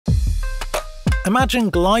Imagine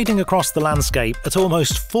gliding across the landscape at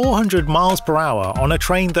almost 400 miles per hour on a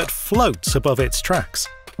train that floats above its tracks.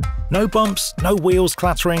 No bumps, no wheels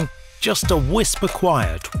clattering, just a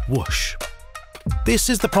whisper-quiet whoosh. This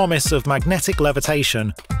is the promise of magnetic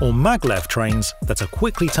levitation, or Maglev trains that are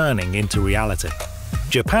quickly turning into reality.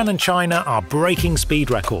 Japan and China are breaking speed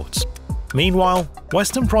records. Meanwhile,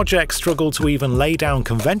 Western projects struggle to even lay down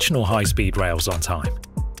conventional high-speed rails on time.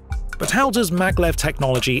 But how does Maglev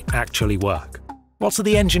technology actually work? What are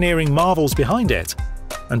the engineering marvels behind it?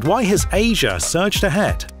 And why has Asia surged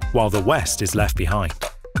ahead while the West is left behind?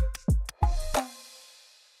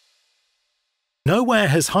 Nowhere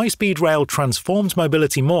has high-speed rail transformed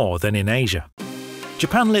mobility more than in Asia.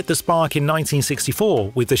 Japan lit the spark in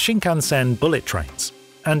 1964 with the Shinkansen bullet trains,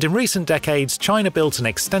 and in recent decades China built an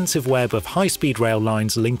extensive web of high-speed rail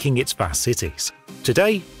lines linking its vast cities.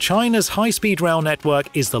 Today, China's high-speed rail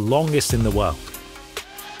network is the longest in the world,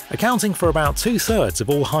 accounting for about 2/3 of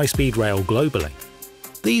all high-speed rail globally.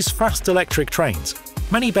 These fast electric trains,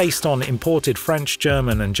 many based on imported French,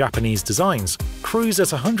 German and Japanese designs, cruise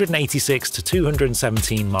at 186 to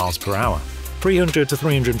 217 miles per hour, 300 to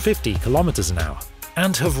 350 kilometers an hour,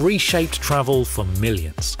 and have reshaped travel for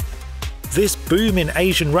millions. This boom in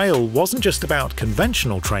Asian rail wasn't just about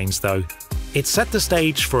conventional trains though, it set the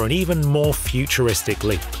stage for an even more futuristic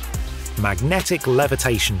leap: magnetic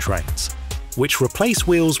levitation trains, which replace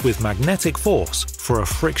wheels with magnetic force for a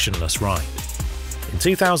frictionless ride. In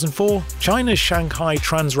 2004, China's Shanghai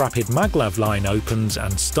Transrapid Maglev line opened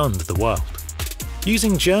and stunned the world.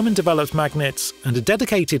 Using German-developed magnets and a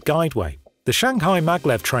dedicated guideway, the Shanghai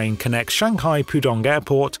Maglev train connects Shanghai Pudong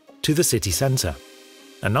Airport to the city centre.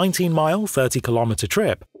 A 19-mile, 30-kilometre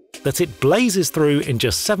trip that it blazes through in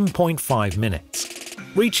just 7.5 minutes,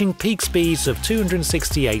 reaching peak speeds of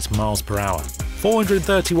 268 miles per hour,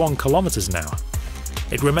 431 kilometers an hour.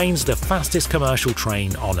 It remains the fastest commercial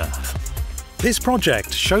train on Earth. This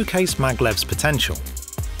project showcased Maglev's potential.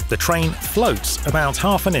 The train floats about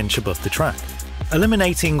half an inch above the track,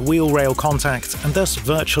 eliminating wheel-rail contact and thus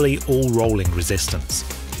virtually all rolling resistance.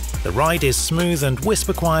 The ride is smooth and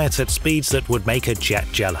whisper-quiet at speeds that would make a jet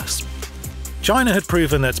jealous. China had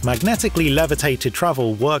proven that magnetically levitated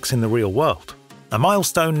travel works in the real world, a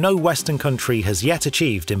milestone no Western country has yet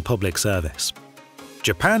achieved in public service.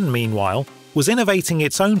 Japan, meanwhile, was innovating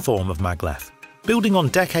its own form of maglev. Building on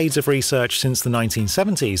decades of research since the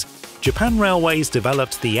 1970s, Japan Railways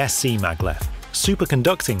developed the SC maglev,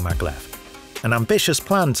 superconducting maglev, an ambitious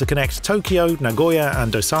plan to connect Tokyo, Nagoya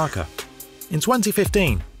and Osaka. In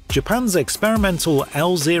 2015, Japan's experimental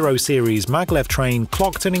L0 series maglev train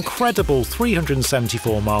clocked an incredible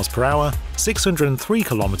 374 miles per hour, 603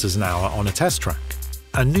 kilometers an hour on a test track,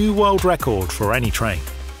 a new world record for any train.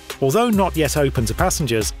 Although not yet open to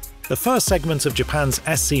passengers, the first segment of Japan's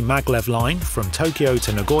SC Maglev line from Tokyo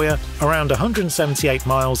to Nagoya, around 178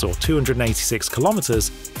 miles or 286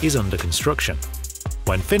 kilometers, is under construction.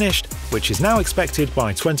 When finished, which is now expected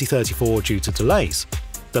by 2034 due to delays,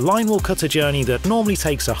 the line will cut a journey that normally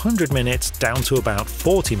takes 100 minutes down to about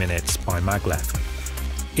 40 minutes by Maglev.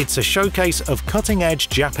 It's a showcase of cutting-edge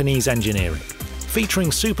Japanese engineering, featuring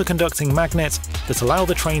superconducting magnets that allow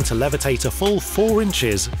the train to levitate a full 4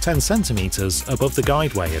 inches 10 centimeters above the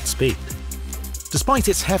guideway at speed. Despite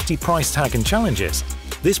its hefty price tag and challenges,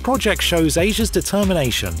 this project shows Asia's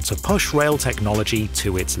determination to push rail technology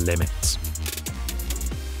to its limits.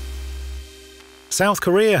 South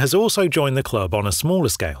Korea has also joined the club on a smaller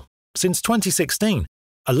scale. Since 2016,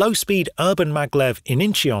 a low-speed urban maglev in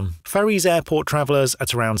Incheon ferries airport travellers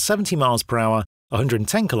at around 70 miles per hour,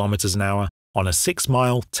 110 kilometers an hour, on a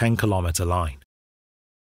 6-mile, 10-kilometer line.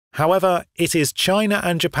 However, it is China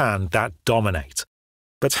and Japan that dominate.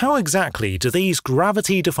 But how exactly do these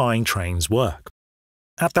gravity-defying trains work?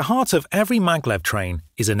 At the heart of every maglev train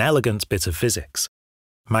is an elegant bit of physics: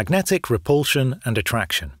 magnetic repulsion and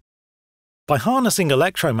attraction. By harnessing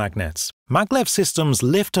electromagnets, maglev systems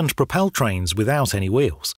lift and propel trains without any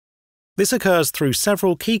wheels. This occurs through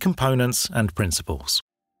several key components and principles.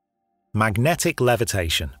 Magnetic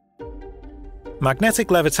levitation. Magnetic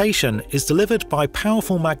levitation is delivered by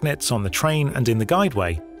powerful magnets on the train and in the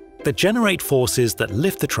guideway that generate forces that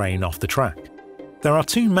lift the train off the track. There are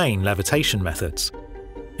two main levitation methods.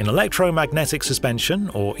 In electromagnetic suspension,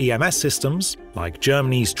 or EMS systems, like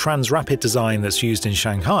Germany's Transrapid design that's used in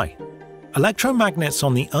Shanghai, electromagnets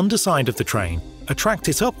on the underside of the train attract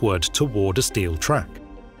it upward toward a steel track,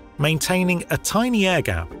 maintaining a tiny air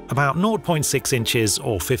gap about 0.6 inches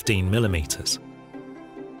or 15 millimeters.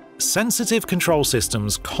 Sensitive control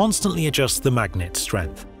systems constantly adjust the magnet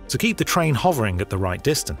strength to keep the train hovering at the right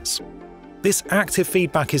distance. This active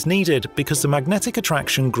feedback is needed because the magnetic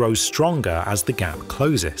attraction grows stronger as the gap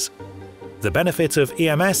closes. The benefit of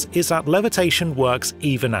EMS is that levitation works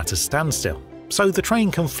even at a standstill, so the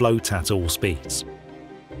train can float at all speeds.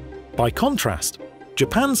 By contrast,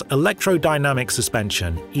 Japan's electrodynamic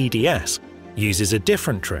suspension, EDS, uses a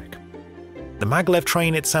different trick. The Maglev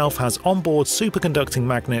train itself has onboard superconducting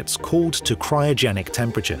magnets cooled to cryogenic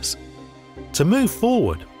temperatures. To move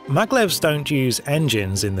forward, Maglevs don't use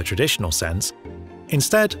engines in the traditional sense.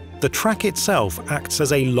 Instead, the track itself acts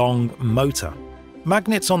as a long motor.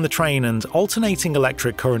 Magnets on the train and alternating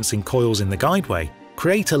electric currents in coils in the guideway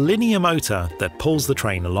create a linear motor that pulls the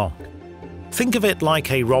train along. Think of it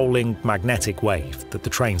like a rolling magnetic wave that the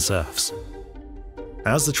train surfs.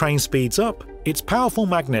 As the train speeds up, its powerful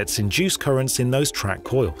magnets induce currents in those track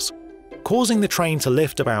coils, causing the train to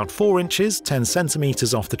lift about 4 inches 10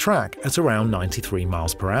 centimeters off the track at around 93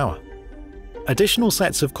 miles per hour. Additional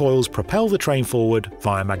sets of coils propel the train forward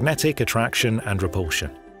via magnetic attraction and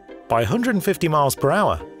repulsion. By 150 miles per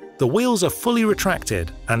hour, the wheels are fully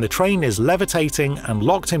retracted and the train is levitating and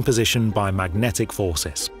locked in position by magnetic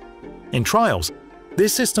forces. In trials,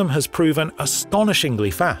 this system has proven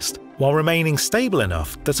astonishingly fast, while remaining stable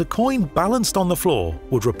enough that a coin balanced on the floor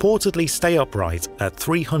would reportedly stay upright at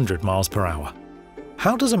 300 miles per hour.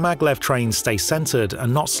 How does a maglev train stay centered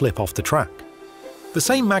and not slip off the track? The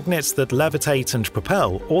same magnets that levitate and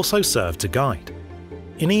propel also serve to guide.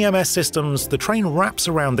 In EMS systems, the train wraps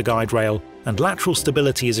around the guide rail and lateral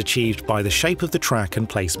stability is achieved by the shape of the track and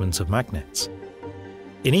placement of magnets.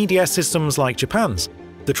 In EDS systems like Japan's,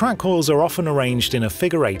 the track coils are often arranged in a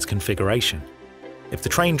figure-8 configuration. If the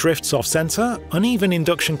train drifts off-center, uneven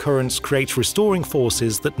induction currents create restoring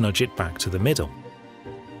forces that nudge it back to the middle.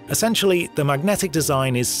 Essentially, the magnetic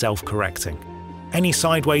design is self-correcting. Any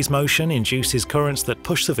sideways motion induces currents that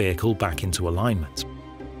push the vehicle back into alignment.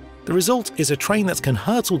 The result is a train that can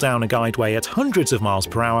hurtle down a guideway at hundreds of miles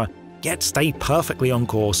per hour, yet stay perfectly on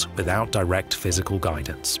course without direct physical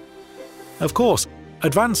guidance. Of course,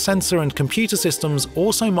 advanced sensor and computer systems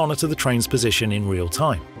also monitor the train's position in real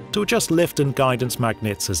time to adjust lift and guidance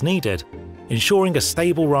magnets as needed, ensuring a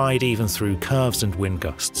stable ride even through curves and wind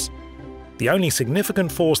gusts. The only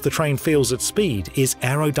significant force the train feels at speed is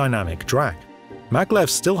aerodynamic drag. Maglevs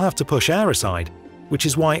still have to push air aside, which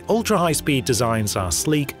is why ultra-high-speed designs are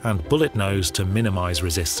sleek and bullet-nosed to minimize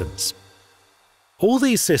resistance. All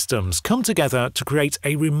these systems come together to create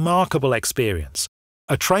a remarkable experience,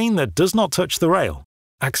 a train that does not touch the rail,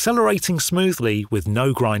 accelerating smoothly with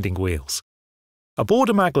no grinding wheels. Aboard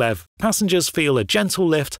a maglev, passengers feel a gentle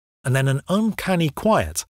lift and then an uncanny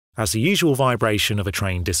quiet as the usual vibration of a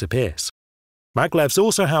train disappears. Maglevs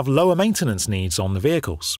also have lower maintenance needs on the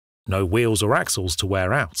vehicles, no wheels or axles to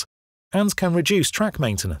wear out, and can reduce track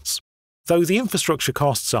maintenance, though the infrastructure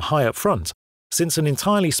costs are high up front since an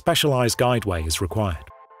entirely specialized guideway is required.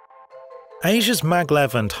 Asia's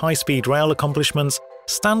maglev and high-speed rail accomplishments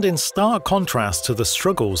stand in stark contrast to the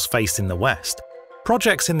struggles faced in the West.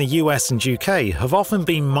 Projects in the US and UK have often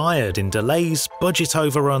been mired in delays, budget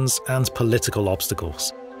overruns, and political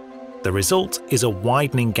obstacles. The result is a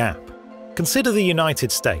widening gap. Consider the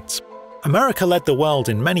United States. America led the world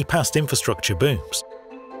in many past infrastructure booms.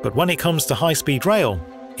 But when it comes to high-speed rail,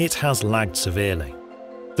 it has lagged severely.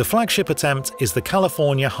 The flagship attempt is the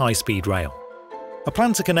California High-Speed Rail, a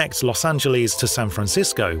plan to connect Los Angeles to San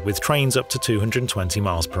Francisco with trains up to 220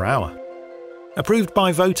 miles per hour. Approved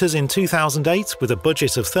by voters in 2008 with a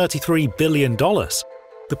budget of $33 billion,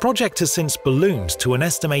 the project has since ballooned to an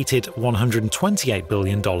estimated $128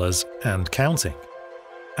 billion and counting.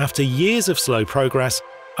 After years of slow progress,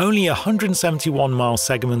 only a 171-mile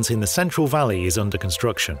segment in the Central Valley is under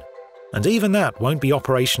construction, and even that won't be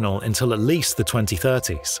operational until at least the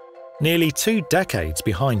 2030s, nearly 2 decades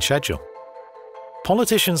behind schedule.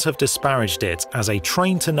 Politicians have disparaged it as a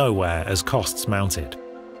train to nowhere as costs mounted.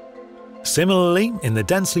 Similarly, in the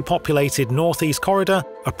densely populated Northeast Corridor,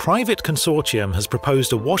 a private consortium has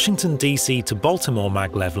proposed a Washington, D.C. to Baltimore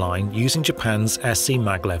maglev line using Japan's SC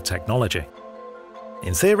maglev technology.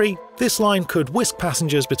 In theory, this line could whisk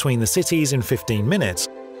passengers between the cities in 15 minutes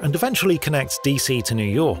and eventually connect DC to New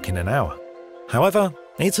York in an hour. However,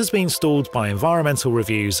 it has been stalled by environmental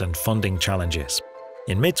reviews and funding challenges.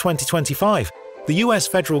 In mid-2025, the US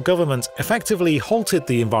federal government effectively halted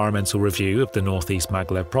the environmental review of the Northeast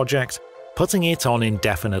Maglev project, putting it on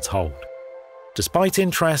indefinite hold. Despite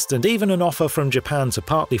interest and even an offer from Japan to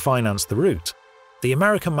partly finance the route, the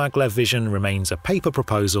American maglev vision remains a paper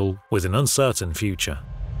proposal with an uncertain future.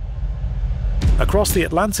 Across the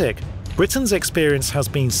Atlantic, Britain's experience has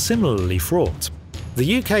been similarly fraught.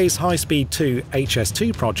 The UK's High Speed 2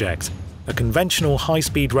 HS2 project, a conventional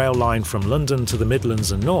high-speed rail line from London to the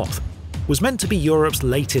Midlands and North, was meant to be Europe's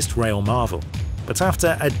latest rail marvel. But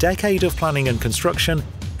after a decade of planning and construction,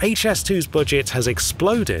 HS2's budget has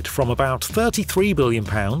exploded from about £33 billion,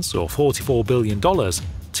 or $44 billion,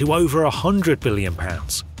 to over £100 billion,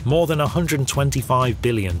 more than $125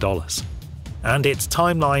 billion. And its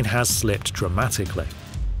timeline has slipped dramatically.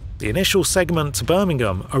 The initial segment to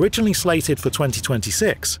Birmingham, originally slated for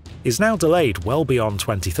 2026, is now delayed well beyond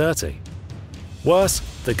 2030. Worse,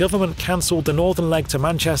 the government cancelled the northern leg to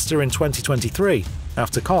Manchester in 2023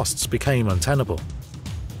 after costs became untenable.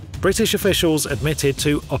 British officials admitted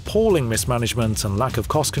to appalling mismanagement and lack of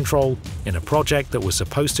cost control in a project that was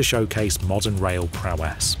supposed to showcase modern rail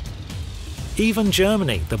prowess. Even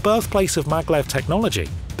Germany, the birthplace of Maglev technology,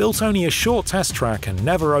 built only a short test track and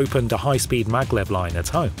never opened a high-speed Maglev line at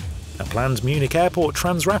home. A planned Munich airport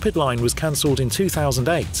Transrapid line was cancelled in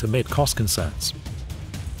 2008 amid cost concerns.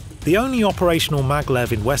 The only operational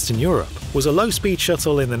Maglev in Western Europe was a low-speed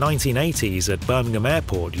shuttle in the 1980s at Birmingham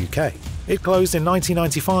Airport, UK. It closed in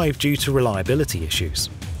 1995 due to reliability issues.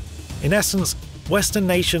 In essence, Western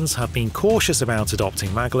nations have been cautious about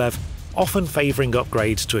adopting Maglev, often favouring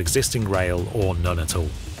upgrades to existing rail or none at all.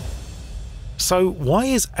 So why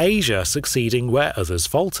is Asia succeeding where others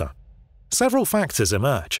falter? Several factors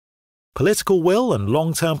emerge. Political will and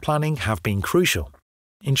long-term planning have been crucial.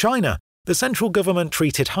 In China, the central government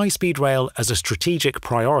treated high-speed rail as a strategic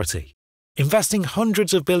priority, investing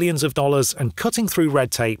hundreds of billions of dollars and cutting through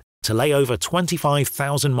red tape to lay over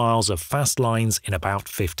 25,000 miles of fast lines in about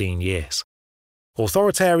 15 years.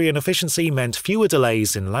 Authoritarian efficiency meant fewer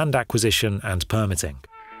delays in land acquisition and permitting.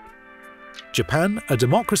 Japan, a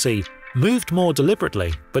democracy, moved more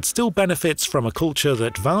deliberately, but still benefits from a culture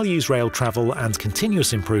that values rail travel and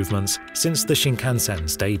continuous improvements since the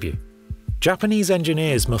Shinkansen's debut. Japanese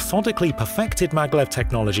engineers methodically perfected Maglev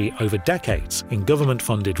technology over decades in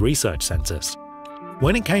government-funded research centers.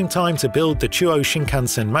 When it came time to build the Chuo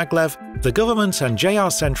Shinkansen Maglev, the government and JR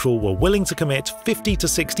Central were willing to commit $50 to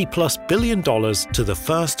 $60+ billion to the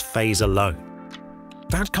first phase alone.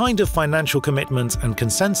 That kind of financial commitment and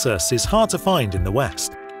consensus is hard to find in the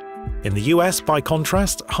West. In the US, by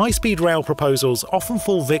contrast, high-speed rail proposals often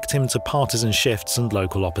fall victim to partisan shifts and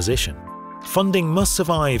local opposition. Funding must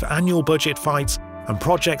survive annual budget fights, and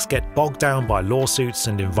projects get bogged down by lawsuits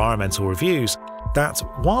and environmental reviews that,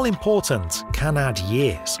 while important, can add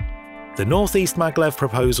years. The Northeast Maglev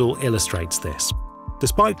proposal illustrates this.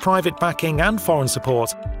 Despite private backing and foreign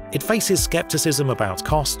support, it faces skepticism about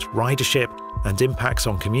cost, ridership, and impacts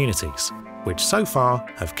on communities, which so far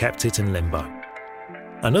have kept it in limbo.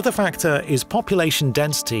 Another factor is population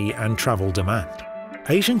density and travel demand.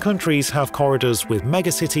 Asian countries have corridors with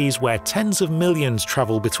megacities where tens of millions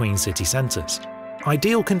travel between city centres.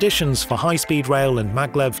 Ideal conditions for high-speed rail and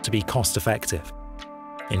Maglev to be cost-effective.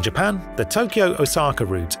 In Japan, the Tokyo-Osaka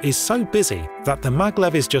route is so busy that the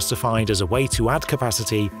Maglev is justified as a way to add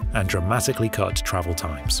capacity and dramatically cut travel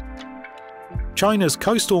times. China's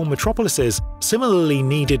coastal metropolises similarly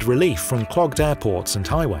needed relief from clogged airports and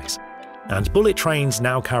highways, and bullet trains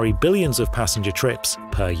now carry billions of passenger trips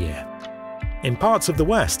per year. In parts of the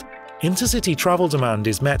West, intercity travel demand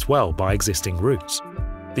is met well by existing routes.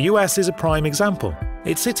 The US is a prime example.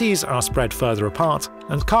 Its cities are spread further apart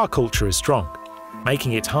and car culture is strong,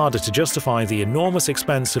 making it harder to justify the enormous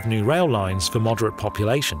expense of new rail lines for moderate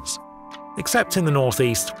populations. Except in the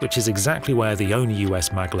Northeast, which is exactly where the only US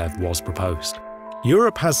Maglev was proposed.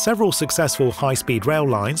 Europe has several successful high-speed rail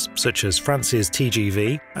lines, such as France's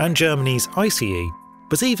TGV and Germany's ICE,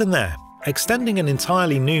 but even there, extending an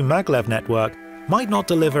entirely new Maglev network might not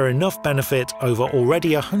deliver enough benefit over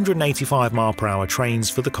already 185 mph trains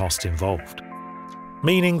for the cost involved.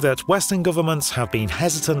 Meaning that Western governments have been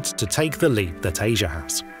hesitant to take the leap that Asia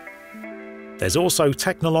has. There's also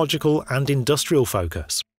technological and industrial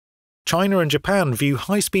focus. China and Japan view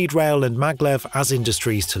high-speed rail and Maglev as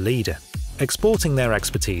industries to lead in, exporting their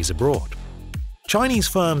expertise abroad. Chinese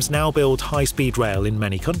firms now build high-speed rail in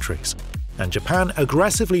many countries, and Japan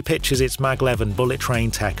aggressively pitches its Maglev and bullet train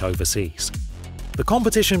tech overseas. The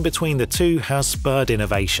competition between the two has spurred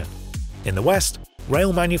innovation. In the West,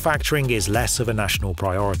 rail manufacturing is less of a national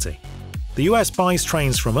priority. The US buys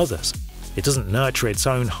trains from others. It doesn't nurture its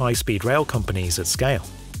own high-speed rail companies at scale.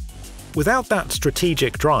 Without that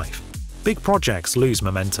strategic drive, big projects lose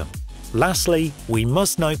momentum. Lastly, we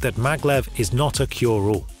must note that Maglev is not a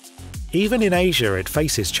cure-all. Even in Asia, it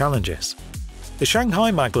faces challenges. The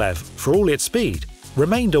Shanghai Maglev, for all its speed,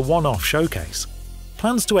 remained a one-off showcase.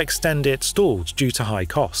 Plans to extend it stalled due to high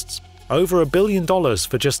costs, over $1 billion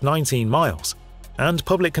for just 19 miles, and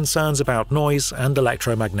public concerns about noise and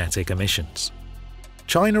electromagnetic emissions.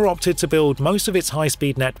 China opted to build most of its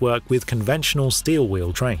high-speed network with conventional steel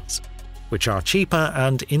wheel trains, which are cheaper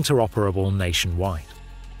and interoperable nationwide.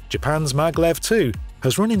 Japan's Maglev too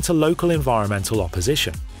has run into local environmental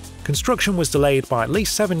opposition. Construction was delayed by at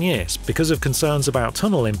least 7 years because of concerns about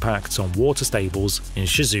tunnel impacts on water stables in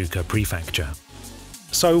Shizuoka Prefecture.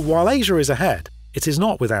 So while Asia is ahead, it is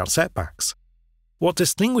not without setbacks. What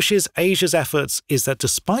distinguishes Asia's efforts is that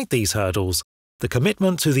despite these hurdles, the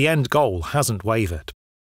commitment to the end goal hasn't wavered.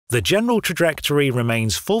 The general trajectory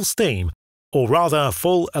remains full steam, or rather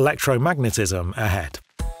full electromagnetism, ahead.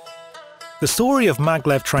 The story of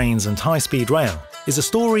Maglev trains and high-speed rail is a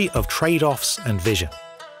story of trade-offs and vision.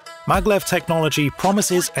 Maglev technology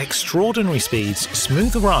promises extraordinary speeds,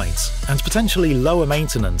 smoother rides, and potentially lower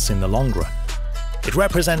maintenance in the long run. It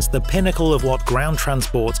represents the pinnacle of what ground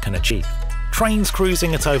transport can achieve. Trains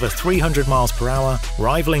cruising at over 300 miles per hour,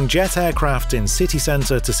 rivaling jet aircraft in city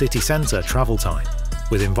centre to city centre travel time,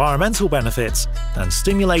 with environmental benefits and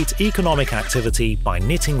stimulate economic activity by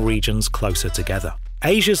knitting regions closer together.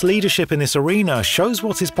 Asia's leadership in this arena shows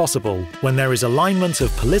what is possible when there is alignment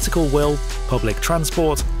of political will, public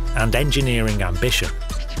transport, and engineering ambition.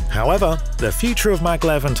 However, the future of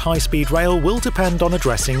Maglev and high-speed rail will depend on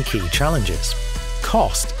addressing key challenges.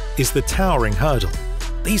 Cost is the towering hurdle.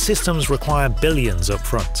 These systems require billions up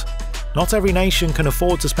front. Not every nation can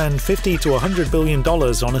afford to spend $50 to $100 billion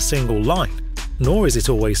on a single line, nor is it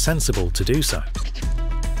always sensible to do so.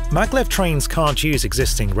 Maglev trains can't use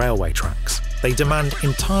existing railway tracks. They demand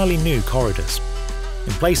entirely new corridors.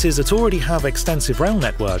 In places that already have extensive rail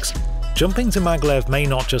networks, jumping to Maglev may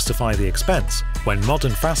not justify the expense, when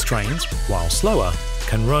modern fast trains, while slower,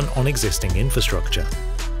 can run on existing infrastructure.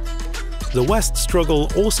 The West's struggle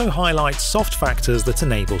also highlights soft factors that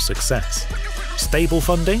enable success: stable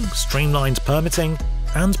funding, streamlined permitting,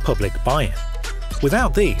 and public buy-in.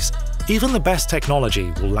 Without these, even the best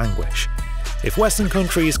technology will languish. If Western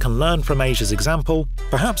countries can learn from Asia's example,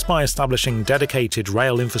 perhaps by establishing dedicated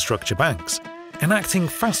rail infrastructure banks, enacting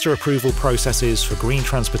faster approval processes for green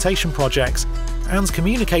transportation projects, and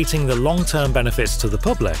communicating the long-term benefits to the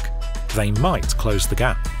public, they might close the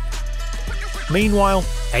gap. Meanwhile,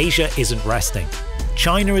 Asia isn't resting.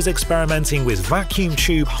 China is experimenting with vacuum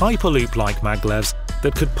tube hyperloop-like maglevs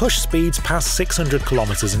that could push speeds past 600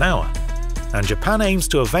 km an hour. And Japan aims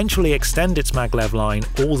to eventually extend its maglev line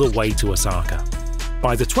all the way to Osaka.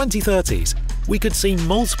 By the 2030s, we could see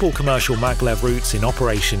multiple commercial maglev routes in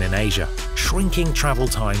operation in Asia, shrinking travel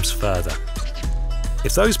times further.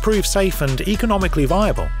 If those prove safe and economically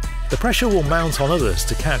viable, the pressure will mount on others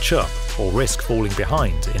to catch up or risk falling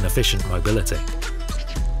behind in efficient mobility.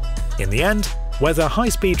 In the end, whether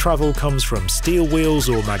high-speed travel comes from steel wheels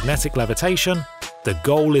or magnetic levitation, the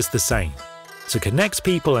goal is the same: to connect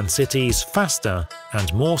people and cities faster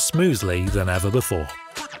and more smoothly than ever before.